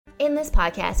In this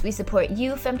podcast, we support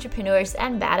you, femtrepreneurs,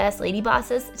 and badass lady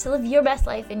bosses to live your best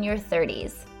life in your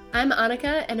 30s. I'm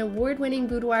Annika, an award-winning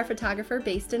boudoir photographer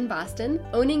based in Boston,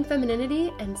 owning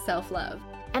femininity and self-love.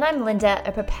 And I'm Linda,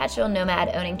 a perpetual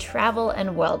nomad owning travel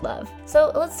and world love.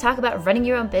 So let's talk about running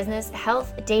your own business,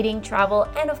 health, dating, travel,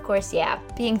 and of course,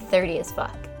 being 30 as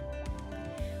fuck.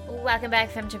 Welcome back,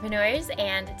 femtrepreneurs,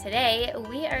 and today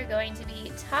we are going to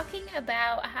be talking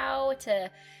about how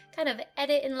to kind of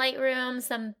edit in Lightroom,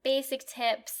 some basic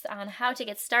tips on how to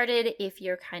get started if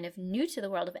you're kind of new to the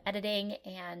world of editing,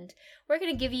 and we're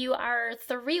going to give you our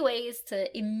 3 ways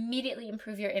to immediately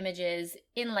improve your images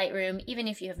in Lightroom, even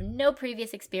if you have no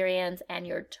previous experience and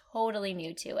you're totally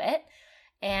new to it.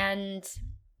 And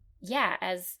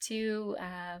as 2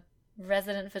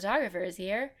 resident photographers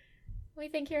here, we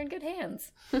think you're in good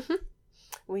hands.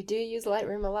 We do use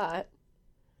Lightroom a lot.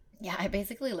 Yeah, I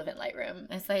basically live in Lightroom.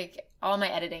 It's like all my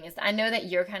editing is, I know that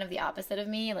you're kind of the opposite of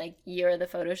me, like you're the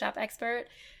Photoshop expert,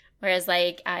 whereas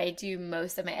like I do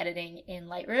most of my editing in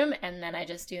Lightroom and then I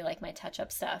just do like my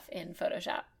touch-up stuff in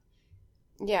Photoshop.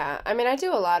 Yeah, I mean I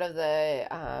do a lot of the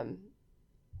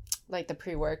like the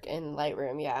pre-work in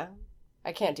Lightroom, yeah.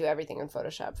 I can't do everything in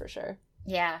Photoshop for sure.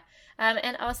 Yeah.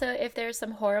 And also, if there's some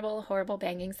horrible, horrible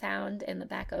banging sound in the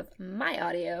back of my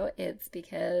audio, it's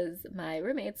because my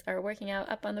roommates are working out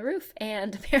up on the roof,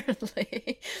 and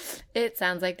apparently it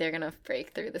sounds like they're going to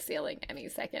break through the ceiling any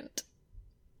second.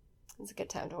 It's a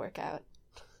good time to work out.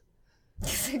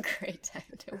 It's a great time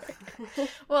to work out.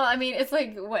 Well, I mean, it's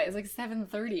like, what? It's like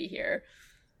 7:30 here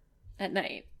at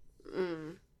night.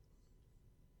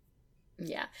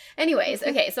 Yeah. Anyways,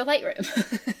 okay, so Lightroom.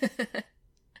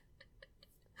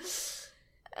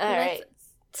 Let's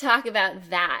talk about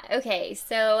that. Okay,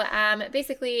 so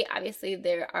basically, obviously,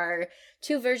 there are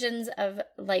 2 versions of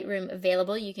Lightroom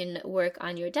available. You can work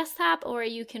on your desktop or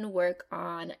you can work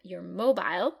on your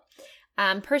mobile.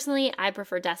 Personally, I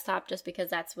prefer desktop just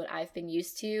because that's what I've been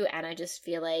used to, and I just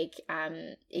feel like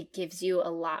it gives you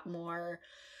a lot more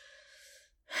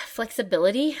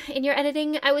flexibility in your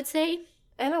editing, I would say.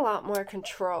 And a lot more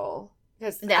control.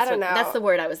 Because That's the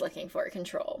word I was looking for,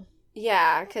 control.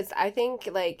 Yeah, because I think,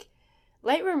 like,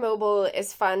 Lightroom Mobile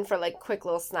is fun for, like, quick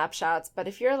little snapshots, but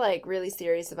if you're, like, really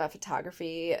serious about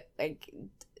photography, like,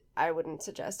 I wouldn't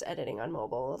suggest editing on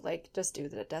mobile. Like, just do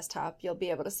the desktop. You'll be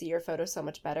able to see your photos so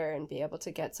much better and be able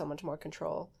to get so much more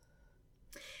control.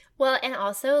 Well, and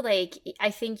also, like,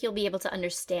 I think you'll be able to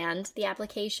understand the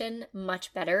application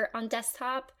much better on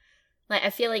desktop. Like, I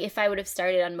feel like if I would have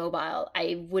started on mobile,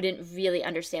 I wouldn't really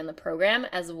understand the program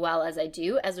as well as I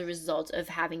do as a result of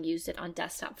having used it on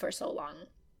desktop for so long.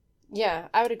 Yeah,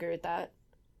 I would agree with that.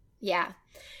 Yeah.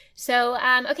 So,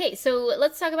 okay, so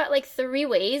let's talk about like 3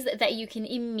 ways that you can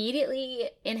immediately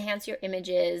enhance your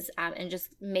images and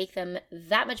just make them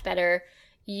that much better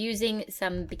using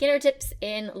some beginner tips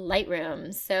in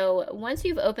Lightroom. So once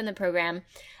you've opened the program,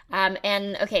 so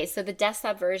the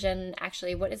desktop version,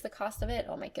 actually, what is the cost of it?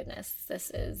 Oh my goodness,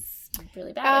 this is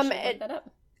really bad. I should look that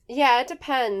up. Yeah, it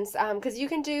depends. Because you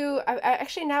can do,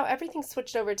 actually now everything's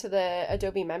switched over to the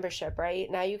Adobe membership, right?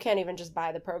 Now you can't even just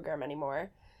buy the program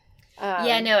anymore.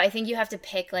 I think you have to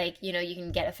pick, like, you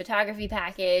can get a photography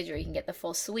package or you can get the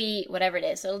full suite, whatever it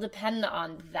is. So it'll depend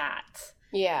on that.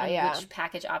 Yeah. Which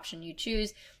package option you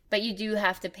choose. But you do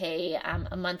have to pay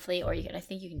a monthly, or I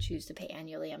think you can choose to pay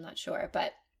annually. I'm not sure,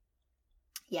 but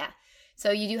yeah.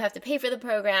 So you do have to pay for the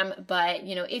program, but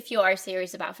if you are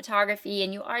serious about photography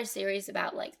and you are serious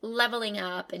about like leveling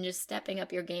up and just stepping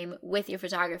up your game with your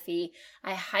photography,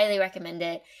 I highly recommend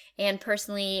it. And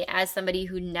personally, as somebody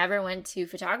who never went to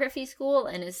photography school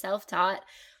and is self-taught,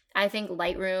 I think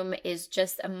Lightroom is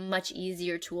just a much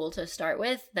easier tool to start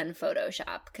with than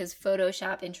Photoshop, because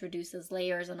Photoshop introduces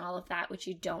layers and all of that, which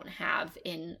you don't have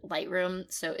in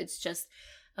Lightroom. So it's just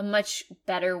a much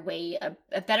better way,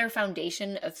 a better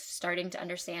foundation of starting to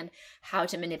understand how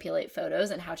to manipulate photos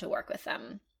and how to work with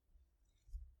them.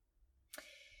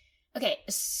 Okay,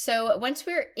 so once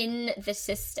we're in the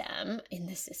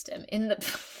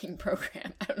fucking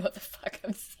program, I don't know what the fuck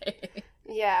I'm saying.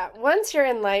 Yeah, once you're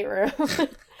in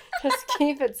Lightroom, just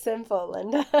keep it simple,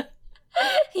 Linda.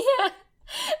 Yeah,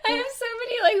 I have so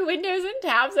many like windows and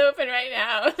tabs open right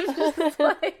now. I'm just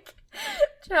like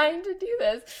trying to do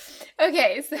this.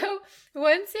 Okay, so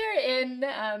once you're in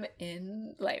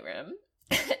Lightroom,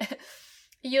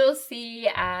 you'll see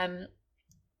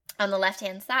on the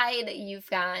left-hand side, you've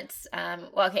got,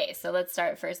 so let's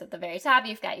start first at the very top.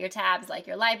 You've got your tabs like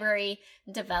your library,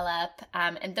 develop,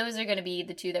 and those are going to be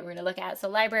the 2 that we're going to look at. So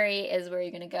library is where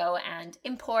you're going to go and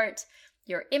import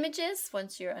your images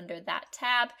once you're under that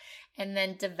tab. And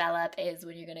then develop is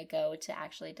when you're going to go to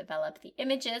actually develop the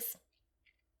images.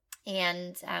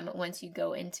 And once you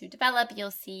go into develop,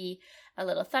 you'll see a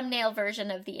little thumbnail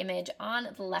version of the image on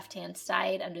the left-hand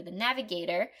side under the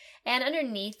navigator. And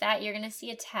underneath that, you're going to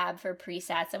see a tab for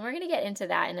presets. And we're going to get into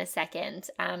that in a second.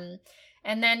 And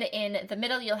then in the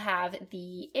middle, you'll have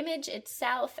the image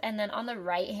itself. And then on the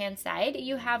right-hand side,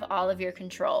 you have all of your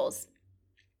controls.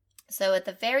 So at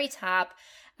the very top,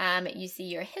 you see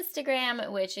your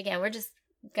histogram, which again, we're just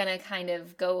going to kind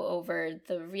of go over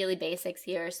the really basics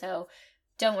here. So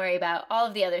don't worry about all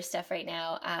of the other stuff right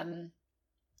now.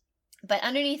 But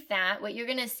underneath that, what you're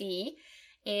going to see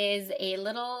is a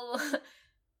little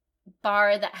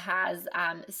bar that has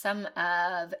some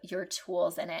of your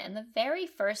tools in it. And the very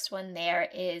first one there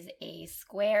is a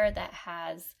square that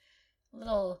has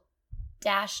little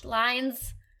dashed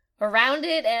lines around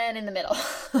it and in the middle.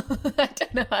 I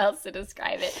don't know how else to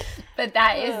describe it. But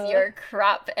that is your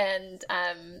crop and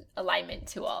alignment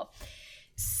tool.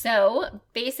 So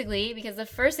basically, because the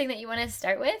first thing that you want to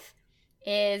start with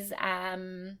is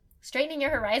straightening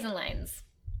your horizon lines.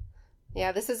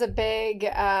 Yeah, this is a big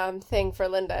thing for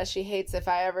Linda. She hates if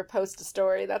I ever post a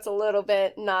story that's a little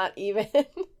bit not even.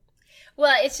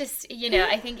 Well, it's just,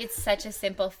 I think it's such a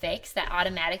simple fix that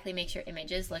automatically makes your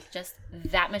images look just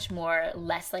that much more,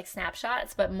 less like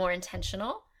snapshots, but more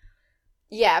intentional.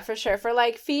 Yeah, for sure. For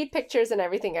like feed pictures and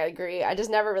everything, I agree. I just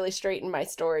never really straighten my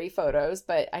story photos,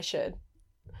 but I should.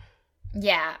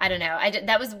 Yeah, I don't know.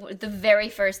 That was the very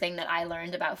first thing that I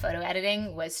learned about photo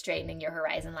editing was straightening your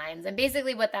horizon lines. And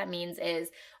basically what that means is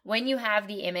when you have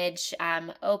the image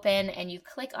open and you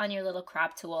click on your little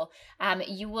crop tool,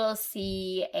 you will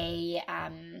see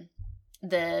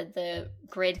the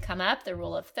grid come up, the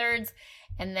rule of thirds.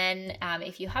 And then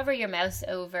if you hover your mouse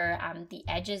over the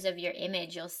edges of your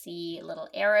image, you'll see little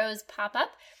arrows pop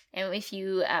up. And if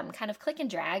you kind of click and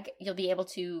drag, you'll be able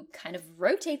to kind of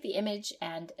rotate the image.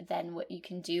 And then what you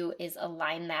can do is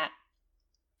align that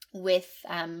with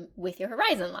your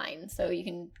horizon line. So you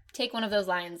can take one of those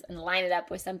lines and line it up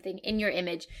with something in your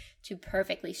image to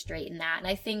perfectly straighten that. And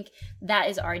I think that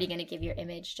is already going to give your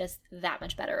image just that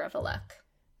much better of a look.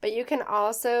 But you can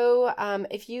also,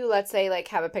 if you, let's say, like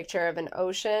have a picture of an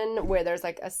ocean where there's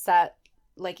like a set,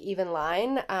 like even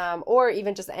line, or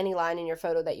even just any line in your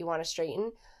photo that you want to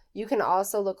straighten, you can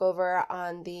also look over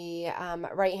on the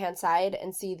right-hand side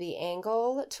and see the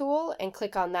angle tool and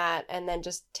click on that and then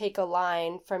just take a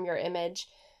line from your image,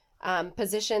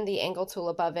 position the angle tool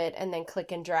above it, and then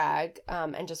click and drag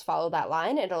and just follow that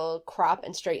line. It'll crop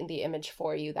and straighten the image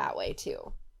for you that way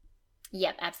too.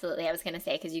 Yep, absolutely. I was going to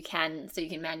say, because you can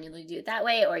manually do it that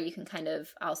way, or you can kind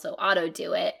of also auto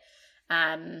do it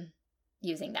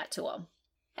using that tool.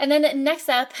 And then next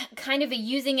up, kind of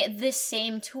using this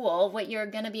same tool, what you're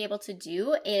going to be able to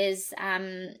do is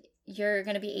you're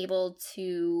going to be able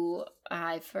to,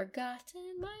 I've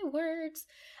forgotten my words,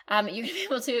 you're going to be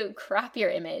able to crop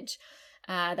your image.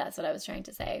 That's what I was trying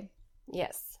to say.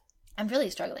 Yes. I'm really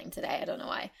struggling today. I don't know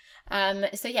why.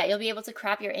 So yeah, you'll be able to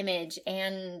crop your image,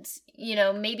 and,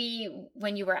 maybe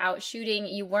when you were out shooting,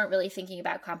 you weren't really thinking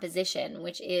about composition,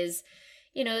 which is,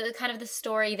 kind of the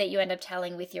story that you end up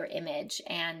telling with your image.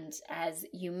 And as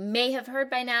you may have heard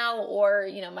by now, or,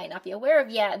 might not be aware of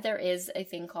yet, there is a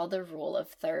thing called the rule of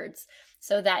thirds.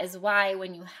 So that is why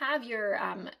when you have your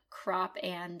crop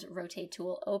and rotate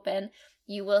tool open,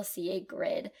 you will see a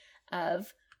grid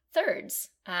of thirds.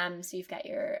 So you've got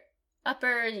your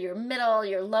upper, your middle,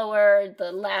 your lower,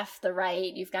 the left, the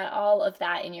right. You've got all of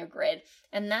that in your grid.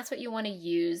 And that's what you want to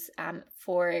use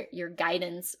for your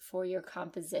guidance for your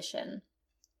composition.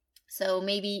 So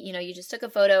maybe, you just took a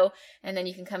photo and then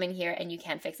you can come in here and you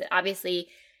can fix it. Obviously,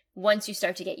 once you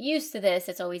start to get used to this,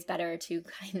 it's always better to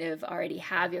kind of already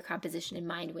have your composition in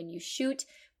mind when you shoot.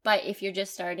 But if you're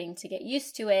just starting to get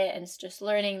used to it and just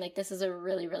learning, like, this is a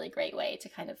really, really great way to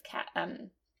kind of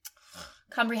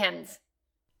comprehend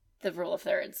the rule of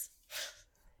thirds.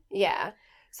 Yeah.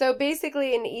 So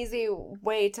basically an easy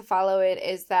way to follow it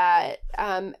is that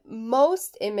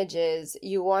most images,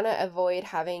 you want to avoid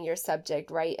having your subject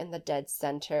right in the dead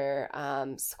center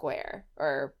square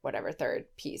or whatever third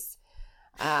piece.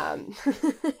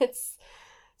 It's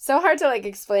so hard to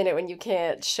explain it when you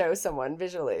can't show someone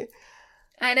visually.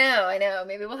 I know.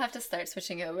 Maybe we'll have to start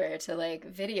switching over to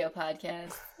video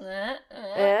podcasts. But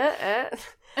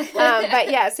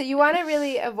yeah, so you want to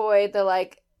really avoid the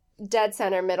dead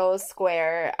center middle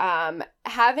square.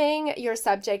 Having your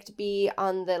subject be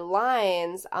on the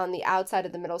lines on the outside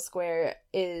of the middle square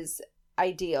is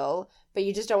ideal, but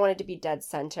you just don't want it to be dead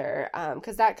center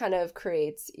because that kind of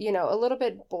creates, a little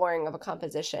bit boring of a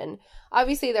composition.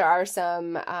 Obviously, there are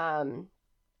some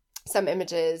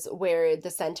images where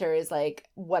the center is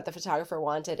what the photographer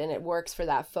wanted and it works for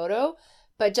that photo.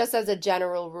 But just as a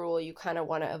general rule, you kind of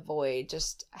want to avoid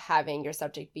just having your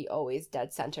subject be always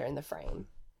dead center in the frame.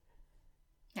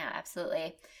 Yeah,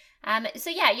 absolutely. So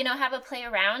yeah, have a play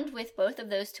around with both of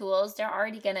those tools. They're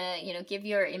already gonna, give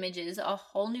your images a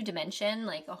whole new dimension,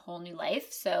 like a whole new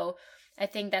life. So I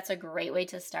think that's a great way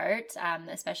to start,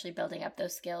 especially building up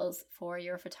those skills for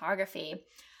your photography.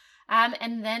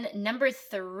 And then number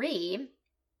 3,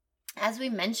 as we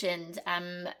mentioned,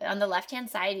 on the left-hand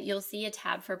side, you'll see a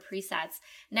tab for presets.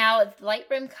 Now,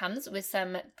 Lightroom comes with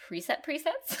some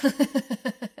presets.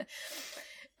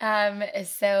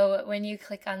 So when you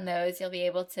click on those, you'll be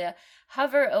able to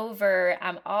hover over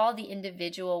all the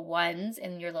individual ones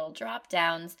in your little drop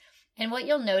downs. And what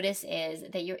you'll notice is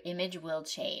that your image will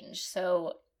change.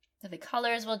 So the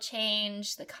colors will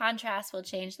change, the contrast will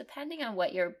change depending on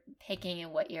what you're picking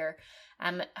and what you're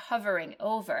hovering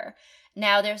over.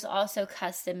 Now, there's also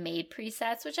custom made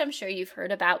presets, which I'm sure you've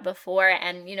heard about before.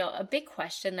 And, a big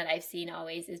question that I've seen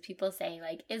always is people saying,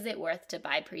 like, is it worth to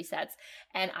buy presets?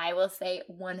 And I will say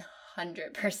 100%.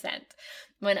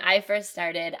 When I first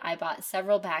started, I bought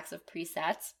several packs of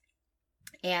presets.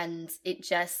 And it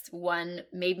just,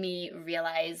 made me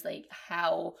realize, like,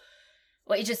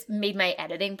 it just made my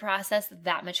editing process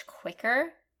that much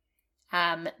quicker.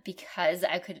 Because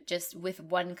I could just, with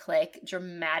one click,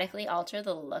 dramatically alter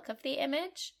the look of the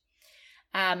image.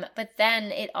 But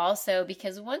then it also,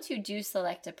 because once you do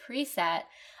select a preset,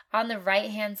 on the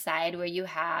right-hand side where you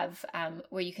have,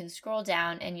 where you can scroll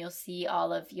down and you'll see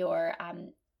all of your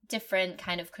different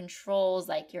kind of controls,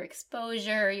 like your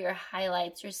exposure, your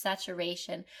highlights, your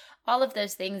saturation, all of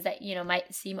those things that,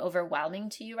 might seem overwhelming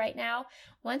to you right now.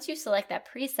 Once you select that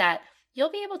preset, you'll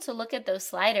be able to look at those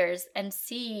sliders and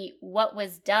see what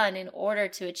was done in order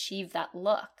to achieve that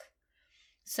look.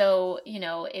 So,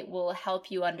 it will help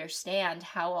you understand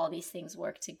how all these things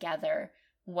work together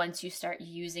once you start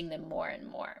using them more and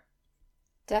more.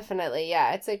 Definitely,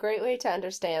 yeah. It's a great way to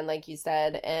understand, like you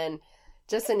said, and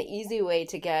just an easy way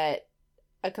to get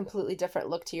a completely different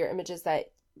look to your images that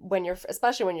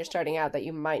especially when you're starting out, that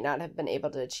you might not have been able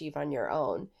to achieve on your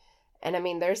own. And I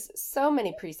mean, there's so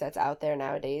many presets out there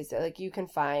nowadays. Like, you can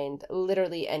find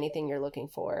literally anything you're looking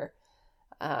for.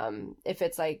 If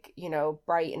it's like,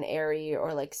 bright and airy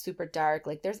or like super dark,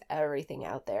 like there's everything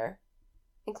out there,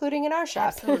 including in our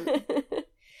shop. Absolutely.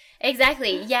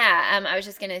 Exactly. Yeah. I was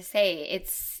just going to say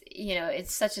it's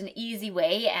such an easy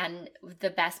way. And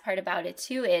the best part about it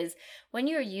too is when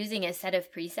you're using a set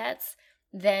of presets,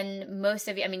 then most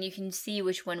of you can see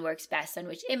which one works best on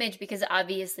which image, because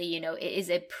obviously, it is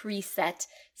a preset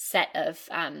set of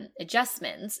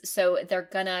adjustments. So they're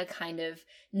gonna kind of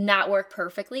not work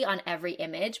perfectly on every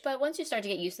image. But once you start to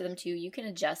get used to them too, you can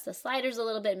adjust the sliders a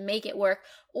little bit, make it work.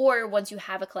 Or once you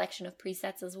have a collection of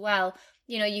presets as well,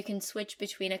 you can switch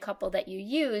between a couple that you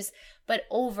use. But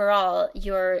overall,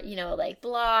 your, like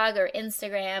blog or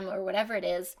Instagram or whatever it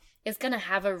is going to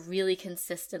have a really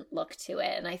consistent look to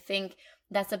it. And I think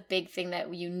that's a big thing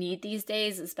that you need these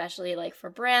days, especially like for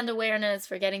brand awareness,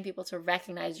 for getting people to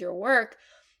recognize your work.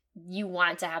 You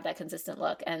want to have that consistent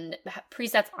look. And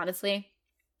presets, honestly,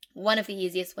 one of the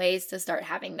easiest ways to start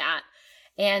having that.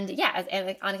 And yeah, as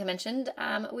Annika mentioned,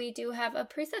 we do have a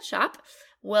preset shop.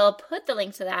 We'll put the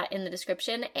link to that in the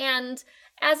description. And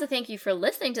as a thank you for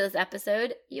listening to this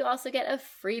episode, you also get a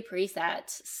free preset.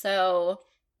 So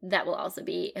that will also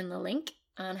be in the link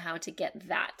on how to get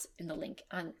that in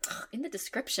the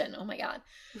description. Oh my God.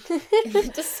 In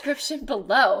the description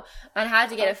below on how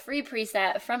to get a free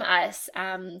preset from us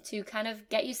to kind of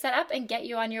get you set up and get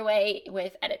you on your way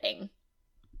with editing.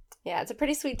 Yeah, it's a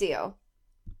pretty sweet deal.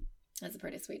 It's a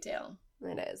pretty sweet deal.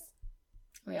 It is.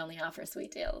 We only offer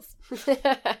sweet deals.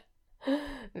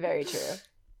 Very true.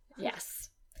 Yes.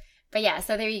 But yeah,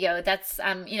 so there you go. That's,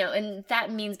 and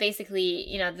that means basically,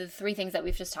 the 3 things that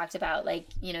we've just talked about, like,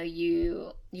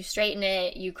 you straighten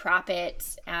it, you crop it,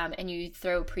 and you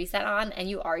throw a preset on, and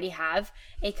you already have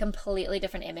a completely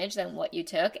different image than what you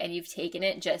took, and you've taken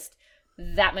it just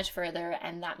that much further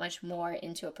and that much more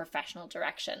into a professional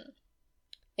direction.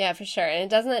 Yeah, for sure. And it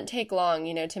doesn't take long,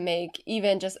 to make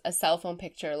even just a cell phone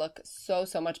picture look so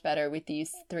much better with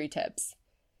these 3 tips.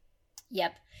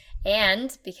 Yep.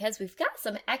 And because we've got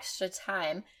some extra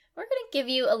time, we're going to give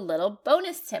you a little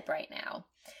bonus tip right now.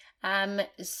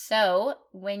 So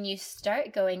when you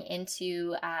start going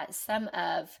into some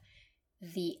of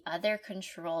the other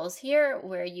controls here,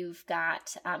 where you've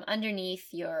got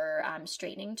underneath your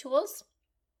straightening tools,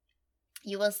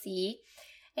 you will see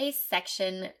a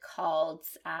section called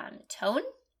tone,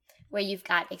 where you've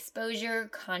got exposure,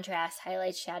 contrast,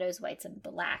 highlights, shadows, whites, and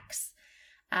blacks.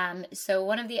 So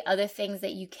one of the other things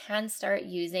that you can start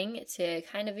using to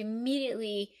kind of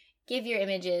immediately give your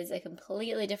images a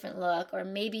completely different look, or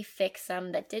maybe fix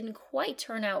some that didn't quite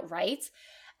turn out right,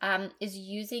 is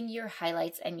using your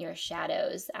highlights and your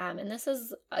shadows. And this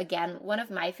is, again, one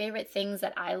of my favorite things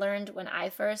that I learned when I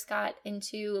first got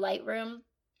into Lightroom.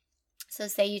 So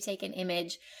say you take an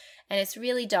image and it's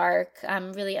really dark,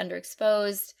 really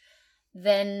underexposed.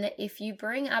 Then if you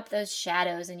bring up those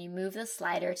shadows and you move the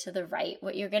slider to the right,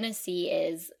 what you're going to see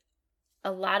is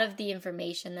a lot of the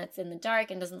information that's in the dark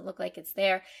and doesn't look like it's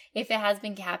there. If it has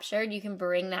been captured, you can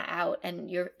bring that out and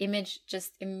your image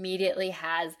just immediately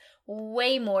has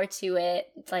way more to it.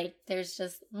 It's like there's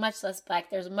just much less black,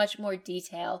 there's much more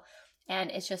detail, and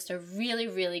it's just a really,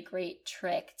 really great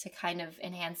trick to kind of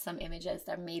enhance some images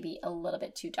that are maybe a little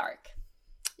bit too dark.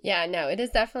 Yeah, no, it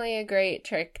is definitely a great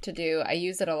trick to do. I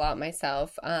use it a lot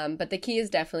myself, but the key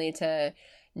is definitely to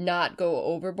not go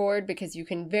overboard, because you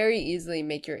can very easily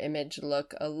make your image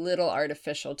look a little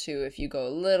artificial too if you go a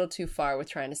little too far with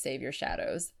trying to save your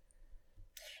shadows.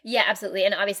 Yeah, absolutely.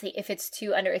 And obviously, if it's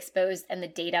too underexposed and the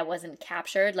data wasn't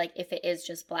captured, like if it is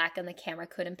just black and the camera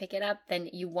couldn't pick it up, then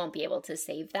you won't be able to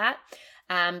save that.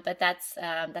 But that's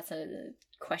a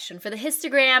question for the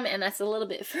histogram, and that's a little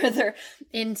bit further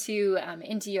into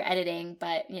your editing.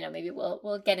 But maybe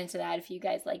we'll get into that. If you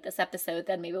guys like this episode,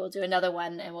 then maybe we'll do another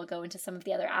one and we'll go into some of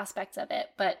the other aspects of it.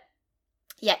 But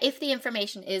yeah, if the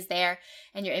information is there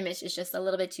and your image is just a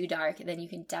little bit too dark, then you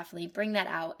can definitely bring that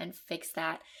out and fix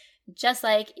that. Just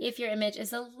like if your image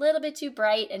is a little bit too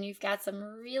bright and you've got some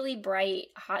really bright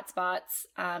hot spots,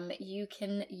 you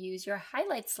can use your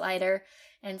highlight slider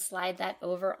and slide that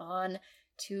over on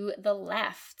to the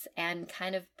left and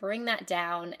kind of bring that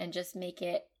down and just make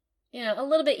it, a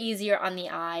little bit easier on the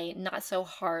eye, not so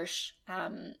harsh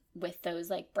with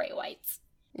those like bright whites.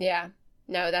 Yeah,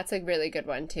 no, that's a really good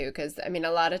one too, because a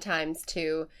lot of times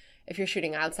too, if you're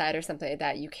shooting outside or something like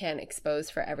that, you can't expose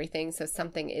for everything. So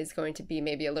something is going to be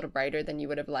maybe a little brighter than you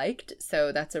would have liked.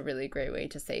 So that's a really great way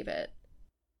to save it.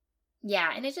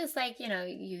 Yeah. And it's just like,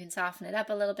 you can soften it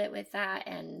up a little bit with that.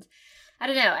 And I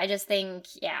don't know. I just think,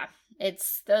 yeah,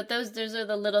 it's those are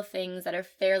the little things that are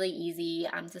fairly easy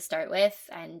to start with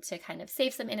and to kind of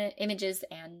save some images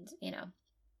and,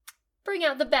 bring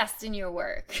out the best in your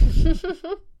work.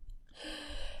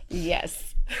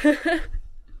 Yes.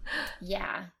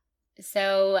 Yeah.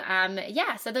 So,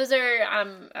 so those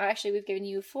are, actually, we've given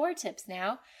you 4 tips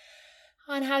now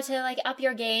on how to like up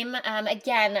your game.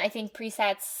 Again, I think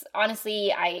presets,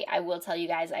 honestly, I will tell you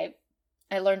guys,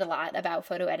 I learned a lot about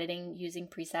photo editing using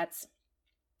presets.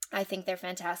 I think they're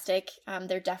fantastic.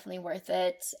 They're definitely worth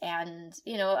it. And,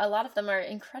 a lot of them are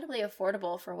incredibly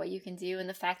affordable for what you can do and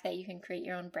the fact that you can create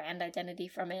your own brand identity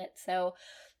from it. So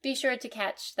be sure to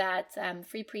catch that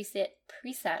free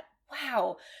preset.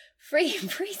 Wow. Free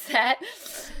preset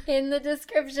in the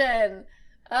description.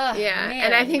 Oh, yeah, man.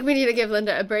 And I think we need to give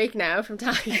Linda a break now from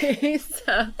talking. So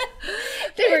I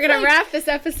think we're going to wrap this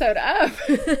episode up.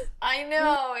 I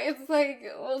know. It's like,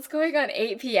 it's going on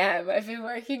 8 p.m. I've been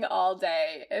working all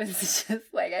day. It's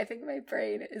just like, I think my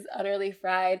brain is utterly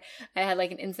fried. I had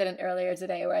like an incident earlier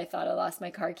today where I thought I lost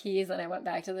my car keys and I went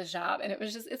back to the shop and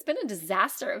it's been a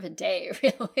disaster of a day,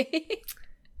 really.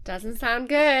 Doesn't sound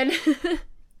good.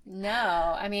 No,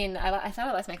 I thought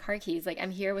I lost my car keys. Like,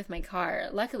 I'm here with my car.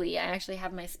 Luckily, I actually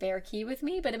have my spare key with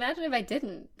me, but imagine if I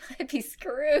didn't. I'd be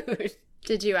screwed.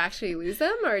 Did you actually lose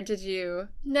them, or did you?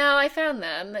 No, I found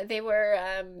them. They were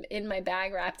in my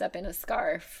bag wrapped up in a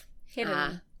scarf,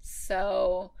 hidden.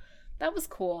 So that was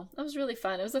cool. That was really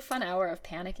fun. It was a fun hour of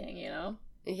panicking,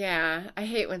 Yeah, I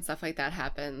hate when stuff like that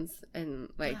happens and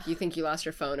like you think you lost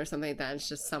your phone or something like that. It's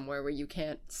just somewhere where you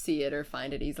can't see it or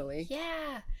find it easily.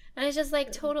 Yeah. And it's just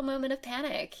like total moment of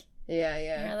panic. Yeah.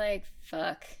 And you're like,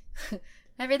 fuck.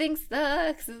 Everything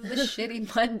sucks. This is a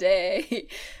shitty Monday.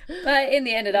 But in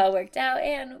the end, it all worked out.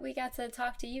 And we got to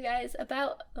talk to you guys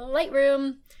about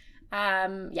Lightroom.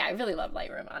 I really love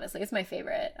Lightroom, honestly. It's my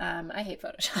favorite. I hate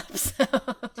Photoshop,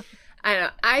 so... I don't know.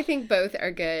 I think both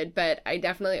are good, but I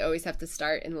definitely always have to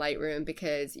start in Lightroom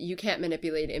because you can't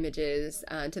manipulate images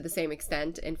to the same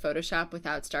extent in Photoshop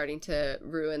without starting to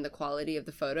ruin the quality of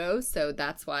the photo. So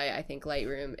that's why I think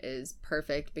Lightroom is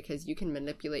perfect, because you can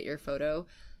manipulate your photo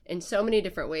in so many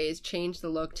different ways, change the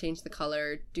look, change the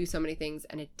color, do so many things,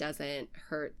 and it doesn't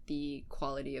hurt the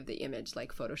quality of the image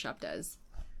like Photoshop does.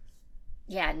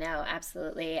 Yeah, no,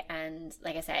 absolutely. And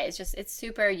like I said, it's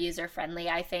super user friendly.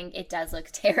 I think it does look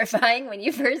terrifying when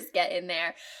you first get in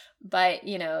there, but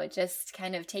just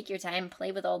kind of take your time,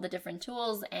 play with all the different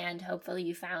tools, and hopefully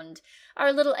you found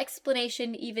our little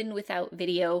explanation, even without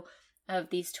video, of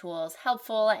these tools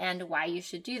helpful and why you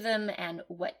should do them and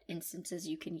what instances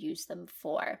you can use them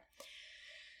for.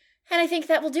 And I think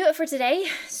that will do it for today.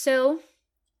 So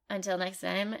until next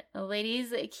time,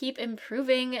 ladies, keep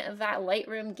improving that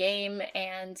Lightroom game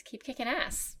and keep kicking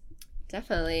ass.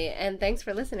 Definitely. And thanks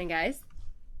for listening, guys.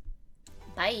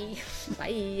 Bye.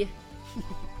 Bye.